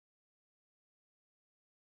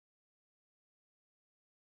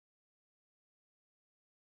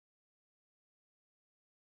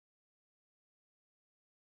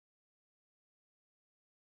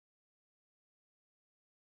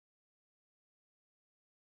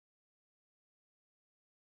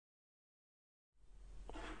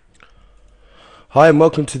Hi and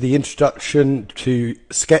welcome to the introduction to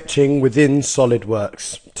sketching within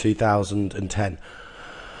Solidworks 2010.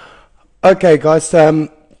 Okay guys,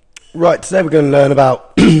 right, today we're going to learn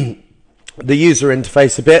about the user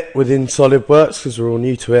interface a bit within Solidworks because we're all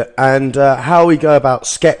new to it, and how we go about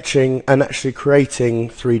sketching and actually creating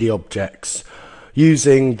 3D objects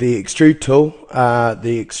using the extrude tool,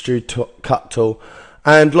 the cut tool,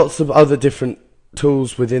 and lots of other different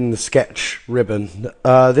tools within the sketch ribbon.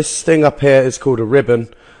 This thing up here is called a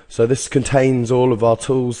ribbon, so this contains all of our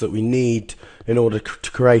tools that we need in order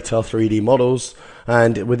to create our 3D models.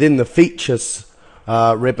 And within the features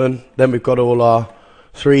ribbon, then we've got all our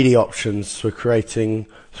 3D options for creating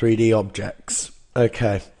 3D objects.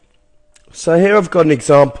 Okay, so here I've got an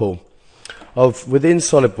example of within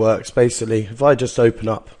Solidworks. Basically, if I just open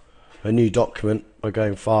up a new document by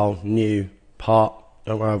going File, New, Part,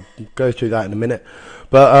 I'll go through that in a minute,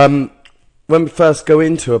 but when we first go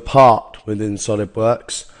into a part within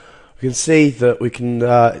Solidworks, we can see that we can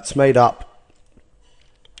it's made up,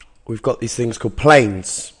 we've got these things called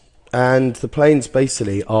planes, and the planes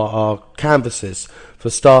basically are our canvases for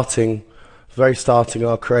very starting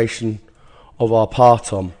our creation of our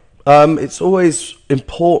part on. It's always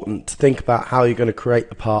important to think about how you're going to create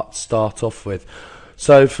the part to start off with.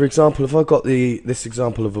 So for example, if I've got this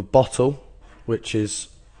example of a bottle, which is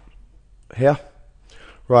here,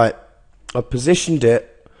 right, I've positioned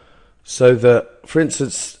it so that, for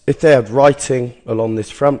instance, if they had writing along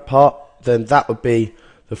this front part, then that would be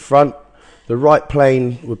the front, the right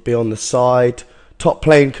plane would be on the side, top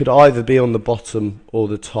plane could either be on the bottom or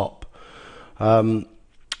the top.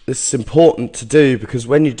 This is important to do because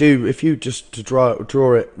when you do, if you just draw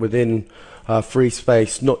it within free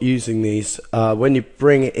space, not using these, when you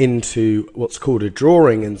bring it into what's called a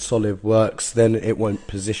drawing in Solidworks, then it won't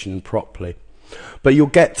position properly. But you'll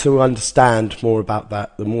get to understand more about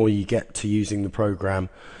that the more you get to using the program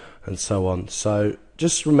and so on. So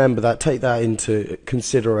just remember that, take that into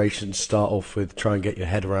consideration, start off with, try and get your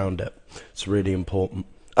head around it. It's really important.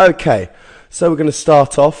 Okay, so we're going to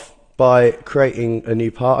start off by creating a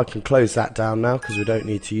new part. I can close that down now because we don't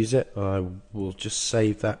need to use it. I will just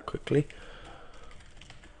save that quickly.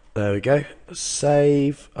 There we go,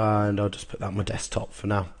 save, and I'll just put that on my desktop for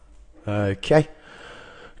now. Okay,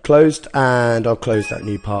 closed, and I'll close that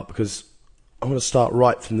new part because I want to start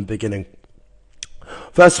right from the beginning.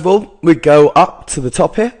 First of all, we go up to the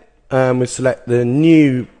top here and we select the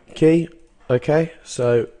new key. Okay,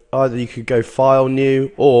 so either you could go File,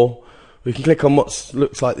 New, or we can click on what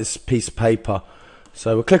looks like this piece of paper.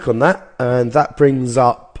 So we'll click on that, and that brings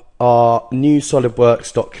up our new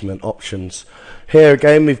Solidworks document options. Here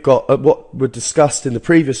again, we've got what were discussed in the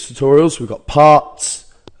previous tutorials. We've got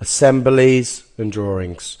parts, assemblies, and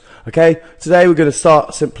drawings. Okay, today we're going to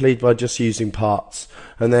start simply by just using parts,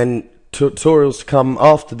 and then tutorials to come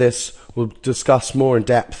after this will discuss more in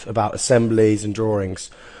depth about assemblies and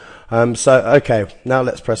drawings. Okay, now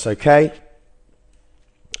let's press OK.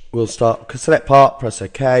 We'll select part, press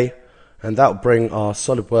OK, and that will bring our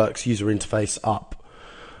Solidworks user interface up.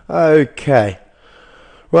 Okay.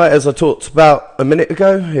 Right, as I talked about a minute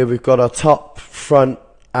ago, here we've got our top, front,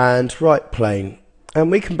 and right plane. And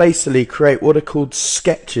we can basically create what are called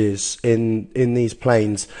sketches in these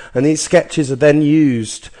planes. And these sketches are then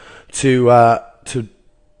used with our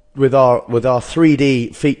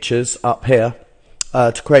 3D features up here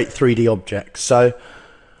to create 3D objects. So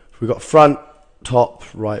we've got front, top,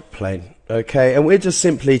 right plane. Okay, and we're just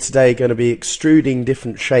simply today going to be extruding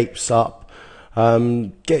different shapes up,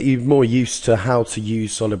 get you more used to how to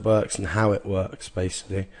use Solidworks and how it works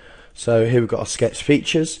basically. So here we've got our sketch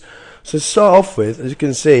features. So to start off with, as you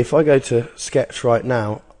can see, if I go to sketch right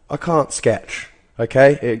now, I can't sketch.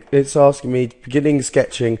 Okay, it's asking me beginning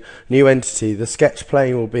sketching, new entity. The sketch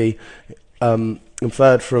plane will be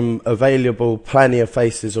inferred from available planar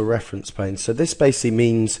faces or reference planes. So this basically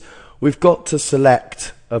means we've got to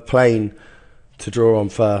select a plane to draw on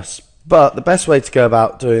first. But the best way to go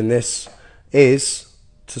about doing this is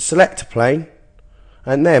to select a plane,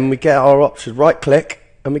 and then we get our option, right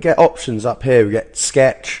click, and we get options up here. We get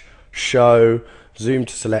sketch, show, zoom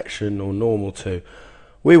to selection, or normal to.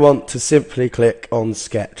 We want to simply click on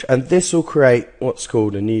sketch, and this will create what's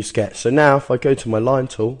called a new sketch. So now if I go to my line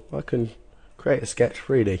tool, I can create a sketch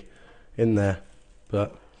freely in there,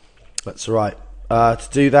 but that's right. To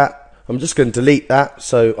do that, I'm just going to delete that,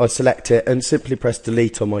 so I select it and simply press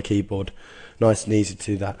delete on my keyboard. Nice and easy to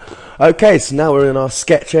do that. Okay, so now we're in our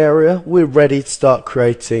sketch area. We're ready to start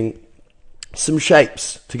creating some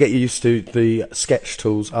shapes to get used to the sketch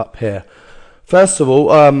tools up here. First of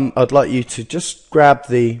all, I'd like you to just grab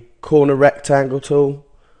the corner rectangle tool,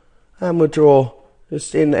 and we'll draw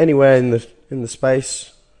just in anywhere in the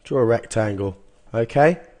space, draw a rectangle,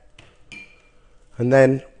 okay? And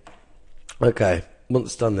then, okay,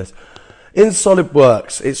 once done this, in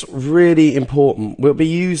SolidWorks, it's really important. We'll be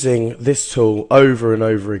using this tool over and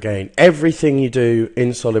over again. Everything you do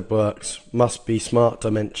in SolidWorks must be smart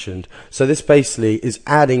dimensioned. So this basically is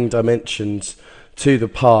adding dimensions to the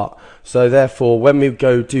part. So therefore, when we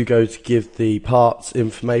go to give the parts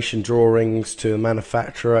information drawings to the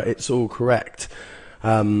manufacturer, it's all correct,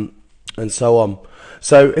 and so on.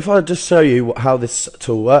 So if I just show you how this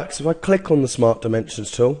tool works, if I click on the Smart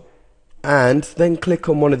Dimensions tool, and then click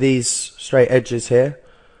on one of these straight edges here,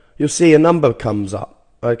 you'll see a number comes up,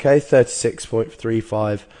 okay,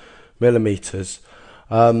 36.35 millimeters,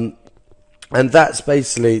 and that's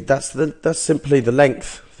basically that's simply the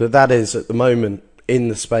length that is at the moment in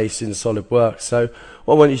the space in SolidWorks. So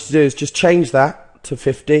what I want you to do is just change that to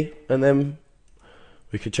 50, and then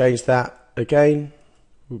we could change that again.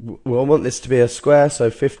 Well, I want this to be a square,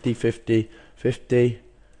 so 50, 50, 50.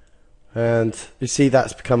 And you see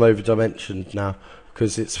that's become over dimensioned now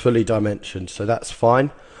because it's fully dimensioned, so that's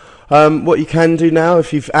fine. What you can do now,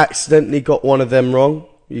 if you've accidentally got one of them wrong,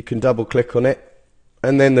 you can double click on it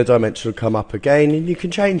and then the dimension will come up again and you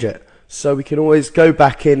can change it. So we can always go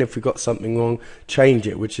back in if we've got something wrong, change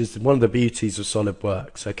it, which is one of the beauties of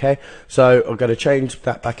SolidWorks, okay? So I'm going to change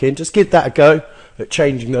that back in. Just give that a go at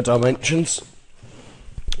changing the dimensions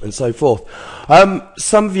and so forth.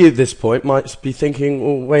 Some of you at this point might be thinking,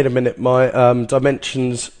 oh, wait a minute, my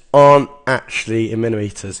dimensions aren't actually in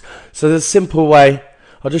millimeters. So there's a simple way.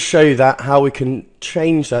 I'll just show you that, how we can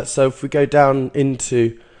change that. So if we go down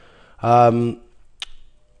into, where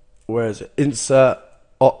is it? Insert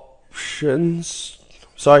options.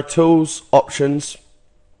 Sorry, tools, options.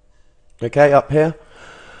 Okay, up here.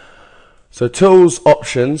 So tools,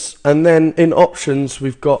 options, and then in options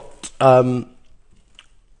we've got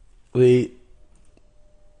the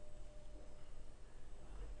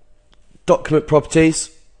document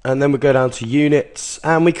properties, and then we go down to units,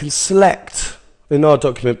 and we can select in our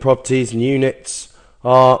document properties and units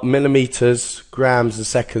our millimeters, grams and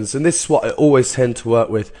seconds, and this is what I always tend to work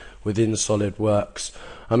with within SolidWorks.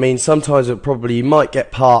 I mean, sometimes you might get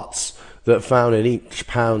parts that are found in each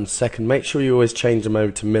pound second. Make sure you always change them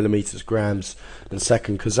over to millimeters, grams and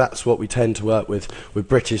second, because that's what we tend to work with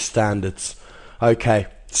British standards. Okay.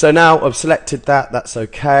 So now I've selected that, that's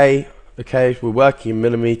okay. Okay, we're working in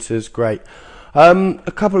millimeters, great.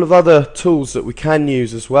 A couple of other tools that we can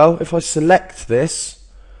use as well. If I select this,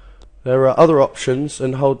 there are other options,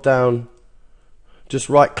 and hold down, just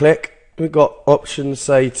right click. We've got options,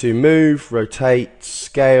 say, to move, rotate,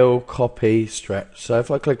 scale, copy, stretch. So if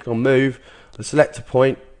I click on move, I select a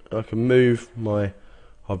point, I can move my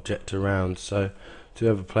object around. So to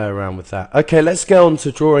ever play around with that. Okay, let's go on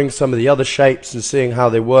to drawing some of the other shapes and seeing how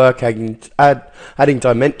they work, adding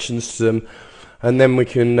dimensions to them, and then we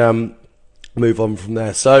can move on from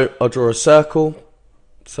there. So I'll draw a circle.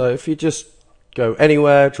 So if you just go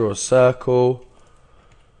anywhere, draw a circle,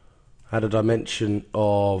 add a dimension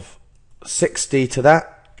of 60 to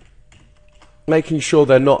that, making sure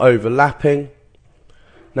they're not overlapping.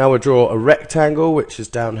 Now we'll draw a rectangle, which is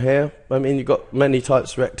down here. I mean, you've got many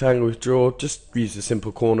types of rectangle to draw. Just use a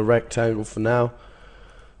simple corner rectangle for now.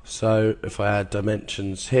 So if I add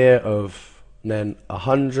dimensions here of then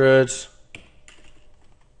 100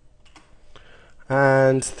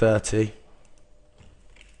 and 30.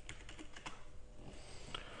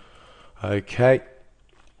 Okay.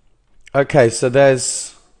 Okay, so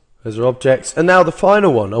there's our objects, and now the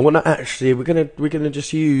final one. I want to actually we're gonna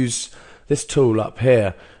just use this tool up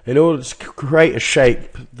here in order to create a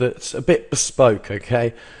shape that's a bit bespoke.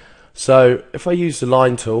 Okay, so if I use the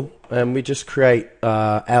line tool and we just create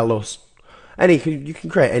L or you can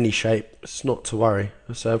create any shape, it's not to worry.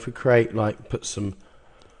 So if we create, like, put some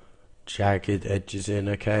jagged edges in,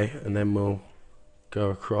 okay, and then we'll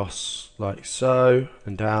go across like so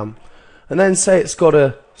and down, and then say it's got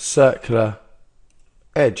a circular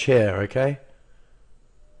edge here, okay,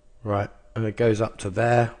 right, and it goes up to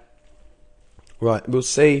there. Right, we'll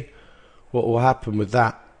see what will happen with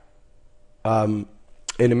that in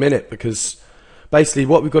a minute, because basically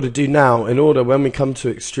what we've got to do now, in order when we come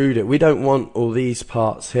to extrude it, we don't want all these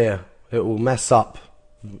parts here. It will mess up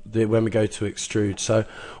when we go to extrude. So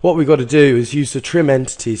what we've got to do is use the trim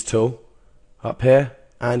entities tool up here,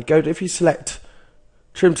 and go to, if you select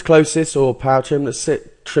trim to closest or power trim, let's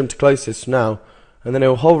set trim to closest now, and then it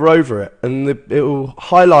will hover over it, and it will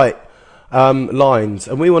highlight lines,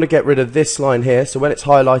 and we want to get rid of this line here. So when it's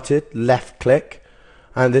highlighted, left click,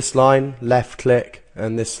 and this line, left click,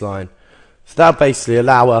 and this line. So that'll basically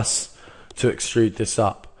allow us to extrude this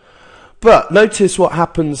up. But notice what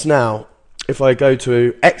happens now. if I go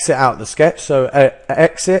to exit out the sketch, so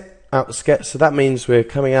exit out the sketch, so that means we're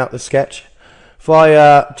coming out the sketch. If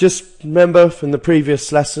I just remember from the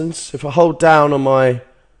previous lessons, if I hold down on my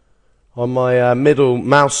middle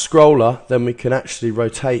mouse scroller, then we can actually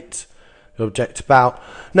rotate the object about.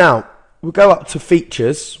 Now we'll go up to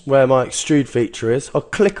features where my extrude feature is. I'll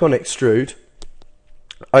click on extrude.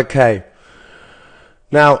 Okay,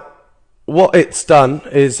 now what it's done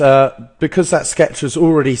is because that sketch was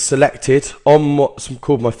already selected on what's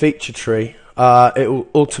called my feature tree, it will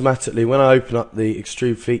automatically, when I open up the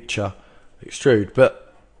extrude feature, extrude.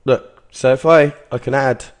 But look, so if I can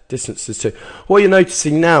add distances to, what you're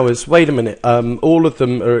noticing now is, wait a minute, all of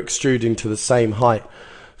them are extruding to the same height.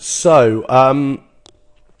 So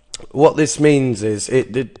what this means is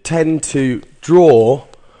it tend to draw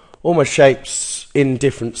all my shapes in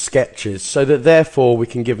different sketches, so that therefore we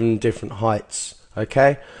can give them different heights.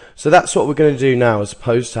 Okay, so that's what we're going to do now, as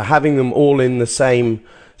opposed to having them all in the same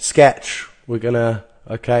sketch. We're going to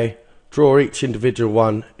draw each individual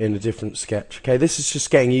one in a different sketch. Okay, this is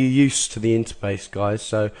just getting you used to the interface, guys.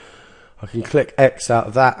 So I can click X out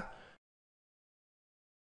of that.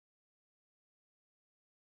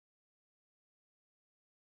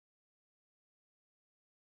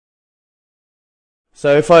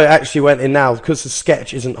 So if I actually went in now, because the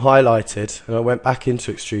sketch isn't highlighted, and I went back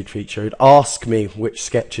into extrude feature, it'd ask me which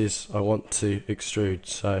sketches I want to extrude.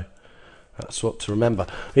 So that's what to remember.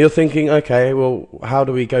 You're thinking, okay, well, how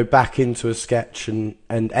do we go back into a sketch and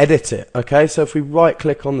edit it? Okay, so if we right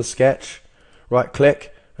click on the sketch, right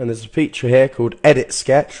click, and there's a feature here called edit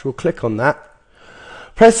sketch, we'll click on that.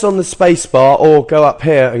 Press on the space bar or go up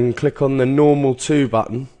here and click on the normal 2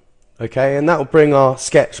 button. Okay, and that will bring our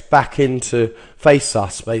sketch back into face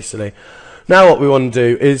us, basically. Now what we want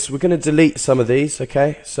to do is we're going to delete some of these.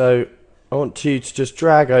 Okay, so I want you to just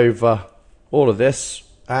drag over all of this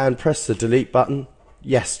and press the delete button,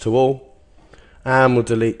 yes to all, and we'll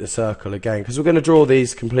delete the circle again, because we're going to draw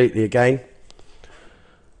these completely again.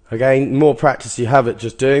 Again, more practice you have at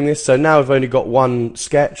just doing this. So now I've only got one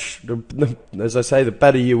sketch. As I say, the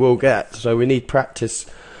better you will get, so we need practice.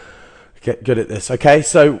 Get good at this. Okay,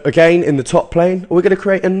 so again, in the top plane, we're going to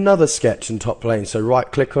create another sketch in top plane. So right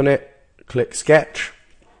click on it, click sketch,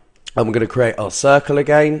 and we're going to create our circle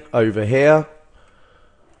again over here.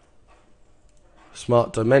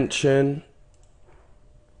 Smart dimension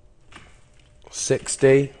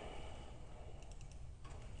 60.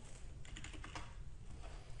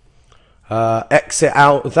 Exit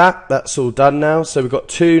out of that. That's all done now. So we've got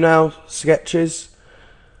 2 now sketches.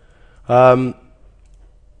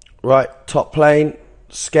 Right, top plane,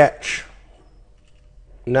 sketch.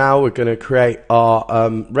 Now we're going to create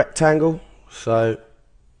our rectangle. So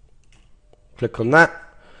click on that.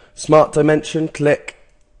 Smart dimension, click.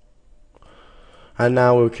 And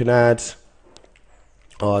now we can add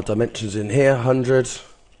our dimensions in here, 100,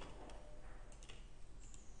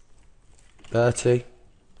 30.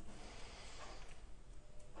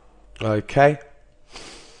 Okay.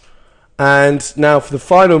 And now for the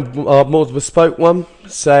final, more bespoke one,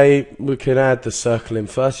 say we can add the circle in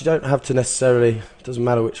first. You don't have to necessarily, it doesn't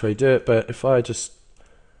matter which way you do it, but if I just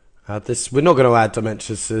add this, we're not going to add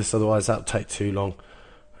dimensions to this, otherwise that'll take too long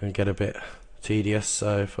and get a bit tedious.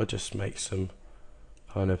 So if I just make some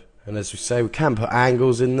kind of, and as we say, we can put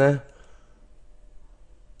angles in there.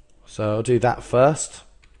 So I'll do that first.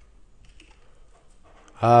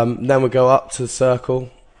 Then we'll go up to the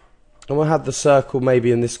circle. And we'll have the circle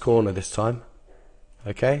maybe in this corner this time.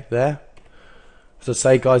 Okay, there. As I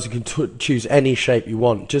say, guys, you can choose any shape you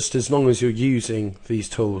want, just as long as you're using these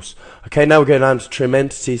tools. Okay, now we're going down to Trim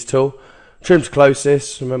Entities tool. Trim to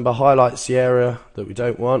closest. Remember, highlights the area that we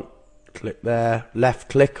don't want. Click there. Left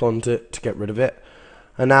click onto it to get rid of it.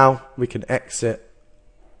 And now we can exit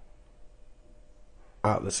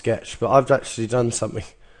out of the sketch. But I've actually done something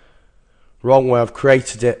wrong where I've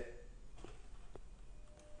created it.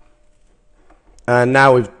 And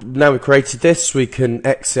now we've created this, we can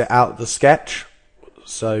exit out the sketch.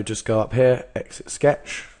 So just go up here, exit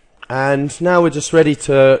sketch. And now we're just ready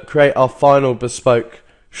to create our final bespoke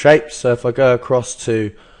shape. So if I go across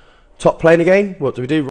to top plane again, what do we do?